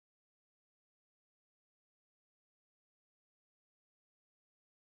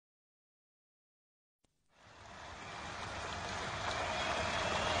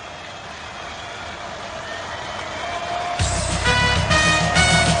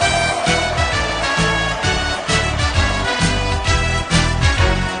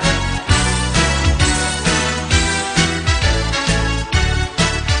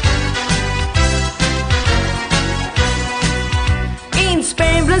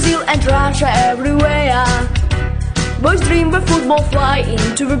Brazil and Russia everywhere. Boys dream of football fly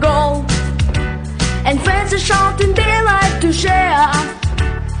into the goal, and fans are shouting they like to share.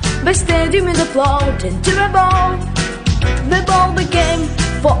 The stadium is applauding to the ball. The ball became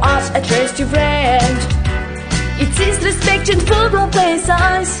for us a trusty friend. It is respect in football play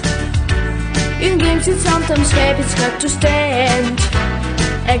size. In games it sometimes it's hard to stand.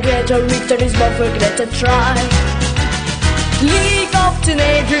 A greater victory is but for greater try. League of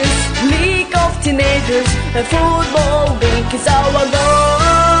Teenagers, League of Teenagers, a football league is our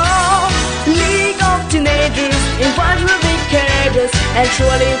goal. League of Teenagers, in fight will be courageous, and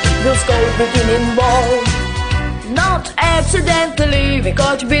surely we'll score the winning ball. Not accidentally, we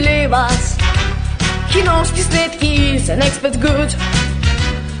got to believe us. He knows his net, he is an expert good.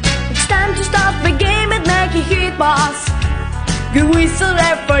 It's time to start the game and make a hit pass. You whistle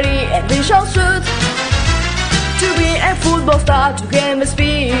referee and we shall shoot. To be a football star, to gain the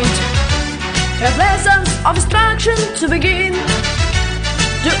speed, have lessons of instruction to begin.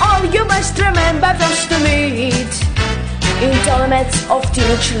 Do all you must remember first to meet in tournaments of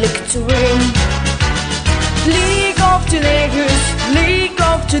teenage league to win. League of Teenagers, League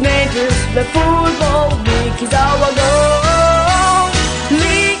of Teenagers, the football league is our goal.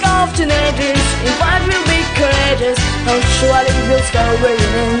 League of Teenagers, in fight we'll be courageous, and surely we'll score a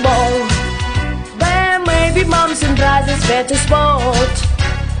winning ball. There may be bumps and prizes, better sport.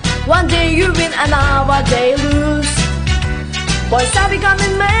 One day you win, another day you lose. Boys are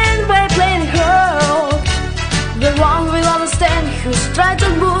becoming men by playing hurt. The wrong will understand who's trying to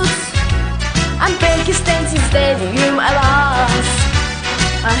boots. And make his stance in stadium alas.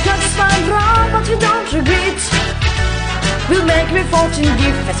 I got to find wrong, but we don't regret. We'll make the fortune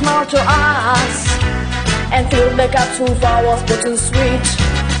give a smile to us, and fill the cups with our sports and sweet.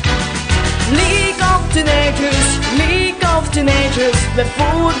 League of Teenagers, League of Teenagers, the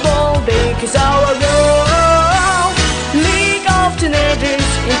football league is our goal. League of Teenagers,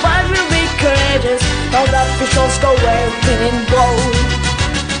 in fight we'll be courageous, all the officials go away winning goal.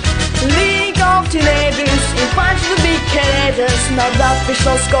 League of Teenagers, in fight we'll be courageous, now the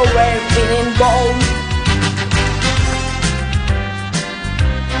officials go away winning goal.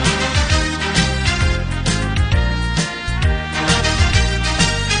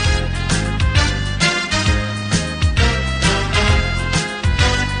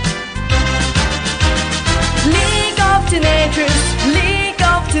 Teenagers, League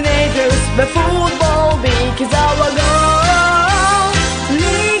of Teenagers, the football league is our goal.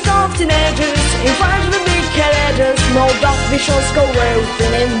 League of Teenagers, in fight we'll be courageous, no doubt we shall score a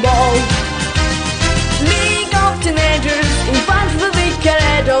winning ball. League of Teenagers, in fight we'll be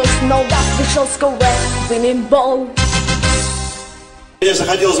courageous, no doubt we shall score a winning ball. Конечно,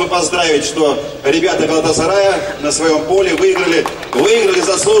 хотелось бы поздравить, что ребята Галатасарая на своем поле выиграли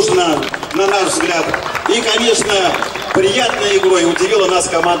заслуженно, на наш взгляд. И, конечно, приятной игрой удивила нас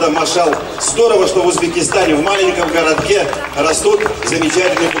команда «Машал». Здорово, что в Узбекистане, в маленьком городке, растут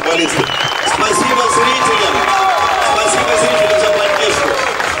замечательные футболисты. Спасибо зрителям за поддержку.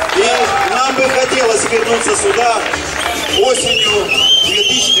 И нам бы хотелось вернуться сюда осенью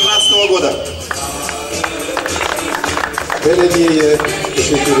 2012 года. Belediyeye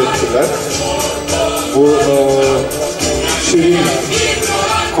teşekkür ettiler. Bu şirin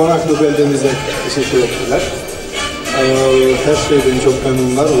konaklı beldemize teşekkür ettiler. Her şeyden çok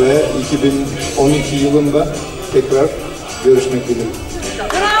memnunlar ve 2012 yılında tekrar görüşmek dileğiyle.